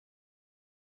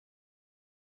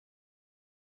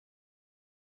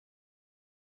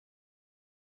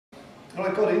And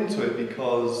I got into it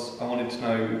because I wanted to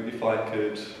know if I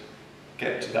could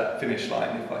get to that finish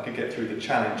line, if I could get through the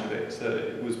challenge of it. So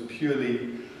it was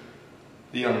purely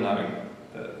the unknown,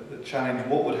 the challenge,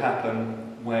 what would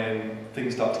happen when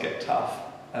things start to get tough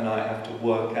and I have to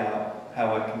work out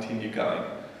how I continue going.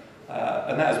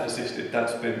 And that has persisted.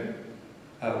 That's been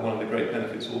one of the great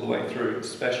benefits all the way through,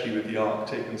 especially with the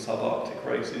Arctic and subarctic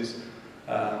races,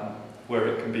 where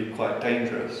it can be quite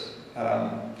dangerous.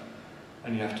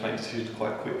 And you have to make decisions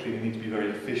quite quickly. You need to be very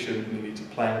efficient, and you need to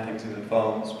plan things in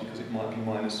advance because it might be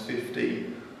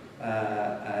 -50,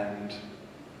 and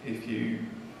if you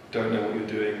don't know what you're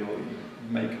doing or you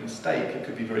make a mistake, it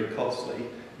could be very costly.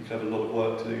 You could have a lot of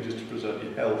work to do just to preserve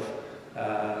your health,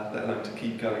 let alone to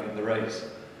keep going in the race.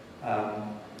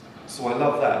 So I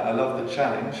love that. I love the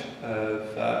challenge of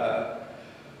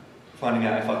finding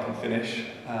out if I can finish.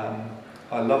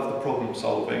 I love the problem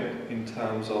solving in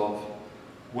terms of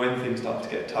when things start to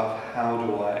get tough, how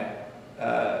do I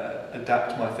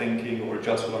adapt my thinking or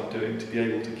adjust what I'm doing to be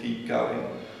able to keep going.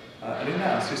 And in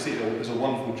that, I just see it as a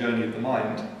wonderful journey of the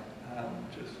mind.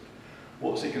 Just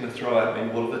what's it going to throw at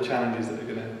me? What are the challenges that are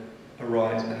going to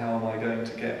arise, and how am I going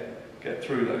to get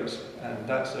through those? And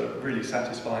that's a really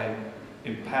satisfying,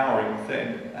 empowering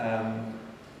thing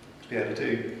to be able to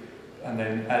do. And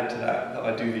then add to that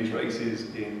I do these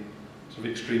races in sort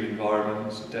of extreme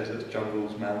environments, deserts,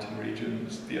 jungles, mountain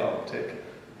regions, the Arctic,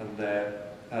 and they're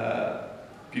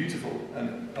beautiful.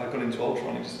 And I got into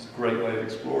ultrarunning, it's a great way of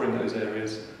exploring those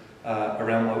areas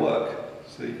around my work.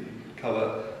 So you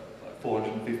cover like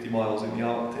 450 miles in the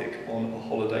Arctic on a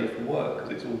holiday from work, because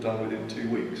it's all done within 2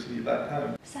 weeks and you're back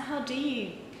home. So how do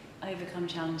you overcome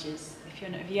challenges if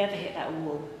you're not, have you ever hit that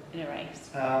wall in a race?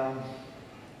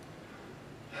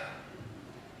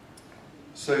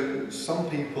 So some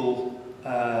people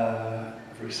are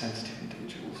very sensitive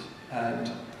individuals,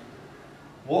 and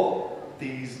what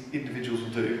these individuals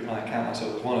will do, and I count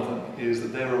myself as one of them, is that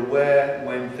they're aware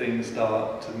when things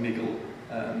start to niggle,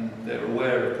 and they're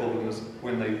aware of problems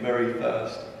when they very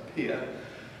first appear,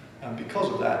 and because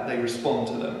of that they respond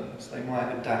to them. So they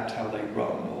might adapt how they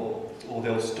run, or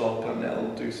they'll stop and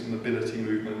they'll do some mobility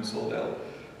movements, or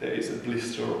there is a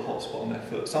blister or a hot spot on their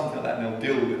foot, something like that, and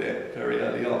they'll deal with it very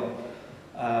early on.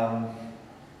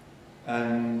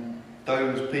 And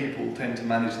those people tend to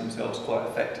manage themselves quite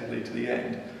effectively to the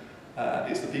end.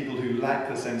 It's the people who lack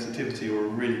the sensitivity or are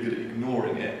really good at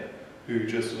ignoring it, who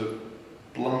just sort of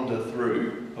blunder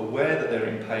through, aware that they're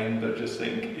in pain, but just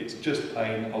think, it's just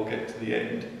pain, I'll get to the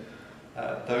end.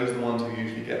 Those are the ones who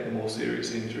usually get the more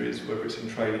serious injuries, whether it's in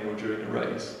training or during a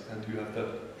race, and who have the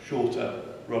shorter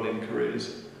running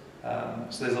careers.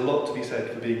 So there's a lot to be said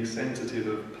for being sensitive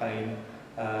of pain,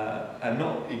 and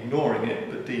not ignoring it,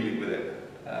 but dealing with it.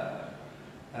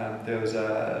 There was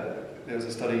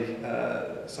a study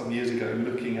some years ago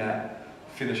looking at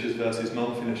finishers versus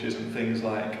non-finishers, and things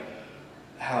like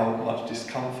how much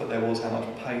discomfort there was, how much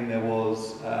pain there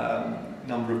was,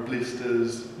 number of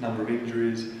blisters, number of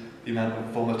injuries, the amount of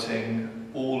vomiting,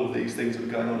 all of these things that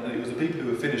were going on. And it was the people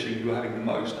who were finishing who were having the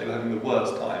most, they were having the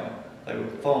worst time. They were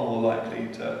far more likely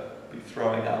to be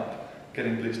throwing up,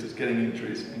 getting blisters, getting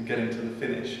injuries, and getting to the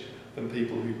finish than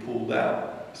people who pulled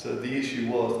out. So the issue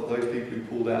was that those people who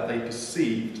pulled out, they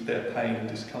perceived their pain and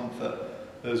discomfort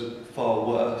as far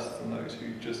worse than those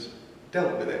who just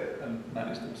dealt with it and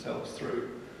managed themselves through,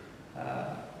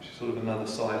 which is sort of another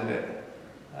side of it.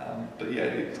 But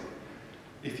yeah,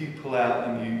 if you pull out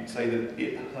and you say that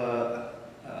it hurt,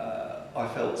 I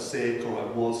felt sick, or I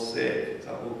was sick, it's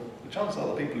like, well, the chances are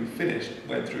the people who finished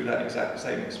went through that exact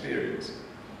same experience.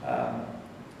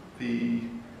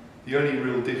 The only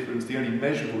real difference, the only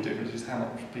measurable difference, is how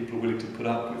much people are willing to put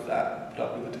up with that, put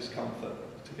up with the discomfort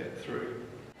to get through.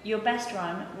 Your best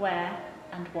run, where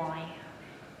and why?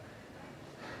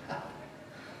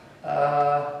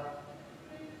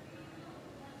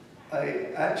 I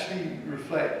actually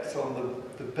reflect on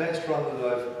the best run that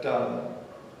I've done.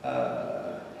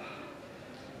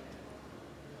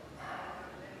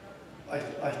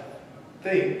 I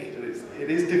think that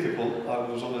it is difficult. I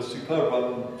was on a superb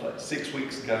run like 6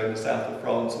 weeks ago in the south of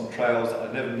France on trails that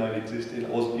I'd never known existed. I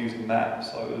wasn't using maps.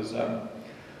 I was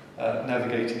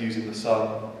navigating using the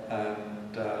sun,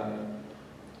 and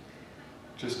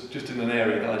just in an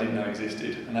area that I didn't know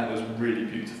existed, and that was really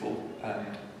beautiful,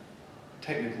 and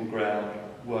technical ground,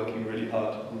 working really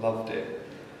hard, loved it.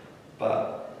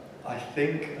 But I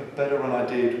think a better run I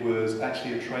did was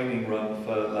actually a training run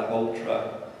for La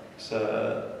Ultra.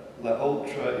 So La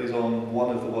Ultra is on one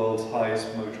of the world's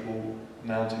highest motorable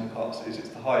mountain passes. It's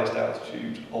the highest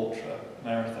altitude ultra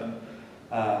marathon,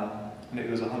 and it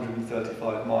was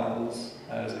 135 miles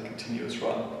as a continuous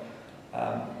run.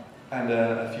 And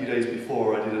a few days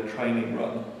before, I did a training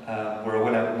run where I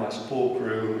went out with my support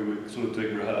crew and we were sort of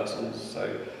doing rehearsals.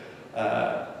 So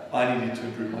I needed to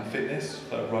improve my fitness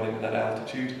for running at that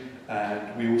altitude,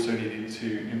 and we also needed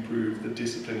to improve the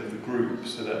discipline of the group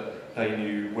so that they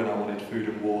knew when I wanted food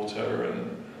and water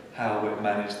and how we'd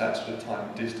manage that sort of time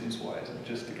and distance wise, and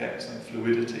just to get some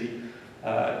fluidity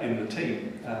in the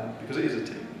team, because it is a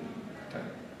team. You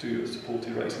don't do a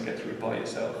supported race and get through it by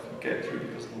yourself. You get through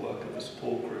because of the work of the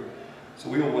support crew. So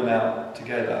we all went out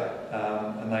together,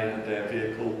 and they had their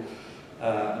vehicle,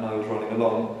 and I was running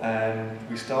along, and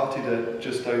we started at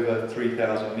just over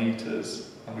 3,000 metres,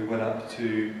 and we went up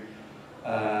to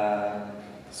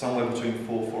somewhere between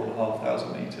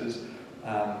 4,500 metres,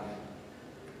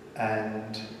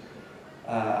 and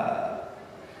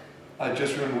I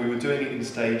just remember we were doing it in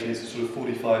stages, sort of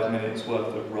 45 minutes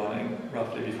worth of running,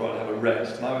 roughly, before I'd have a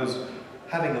rest, and I was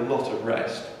having a lot of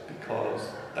rest because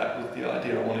that was the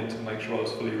idea. I wanted to make sure I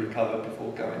was fully recovered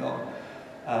before going on.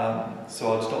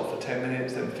 So I'd stop for 10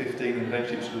 minutes, then 15, and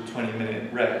eventually sort of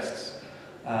 20-minute rests.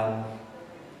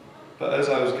 But as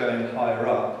I was going higher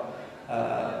up,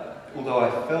 although I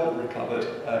felt recovered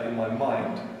in my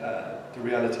mind, the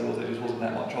reality was there just wasn't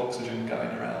that much oxygen going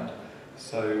around.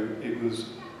 So it was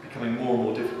becoming more and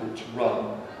more difficult to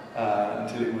run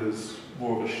until it was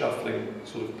more of a shuffling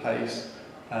sort of pace.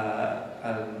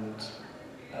 And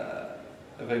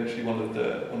eventually one of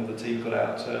the team got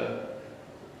out to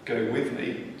go with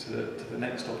me to the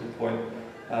next stopping point,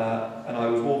 and I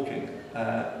was walking.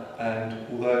 And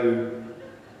although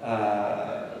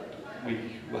we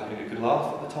were having a good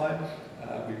laugh at the time,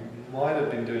 we might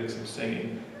have been doing some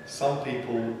singing. Some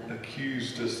people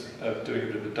accused us of doing a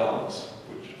bit of a dance,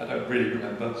 which I don't really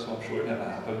remember, so I'm sure it never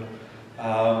happened.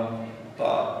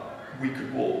 But we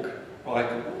could walk, or I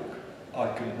could walk. I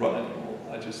couldn't run anymore.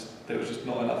 There was just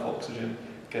not enough oxygen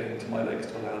getting to my legs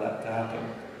to allow that to happen.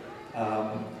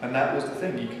 And that was the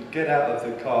thing. You could get out of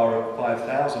the car at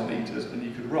 5,000 metres and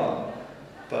you could run,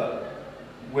 but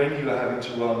when you were having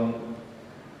to run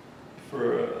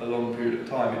for a long period of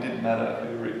time, it didn't matter if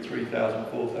you were at 3,000,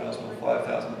 4,000 or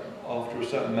 5,000. After a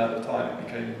certain amount of time, it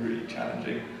became really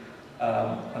challenging.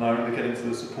 And I remember getting to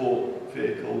the support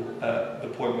vehicle at the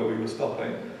point where we were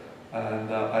stopping,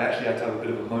 and I actually had to have a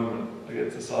bit of a moment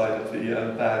against the side of the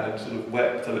van and sort of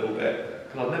wept a little bit,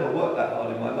 because I'd never worked that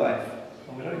hard in my life.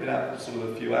 And we'd only been out for sort of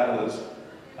a few hours,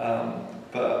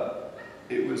 but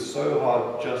it was so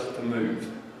hard just to move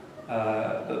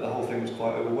that the whole thing was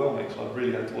quite overwhelming, so I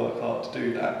really had to work hard to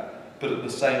do that. But at the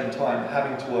same time,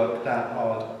 having to work that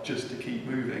hard just to keep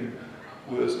moving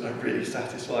was a really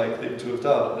satisfying thing to have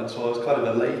done. And so I was kind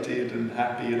of elated and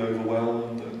happy and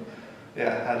overwhelmed, and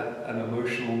yeah, had an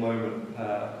emotional moment,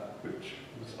 which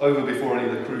was over before any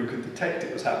of the crew could detect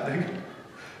it was happening.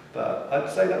 But I'd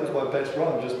say that was my best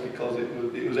run, just because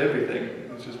it was everything.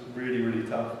 It was just really, really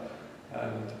tough,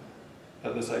 and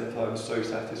at the same time so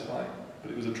satisfying.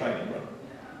 But it was a training run.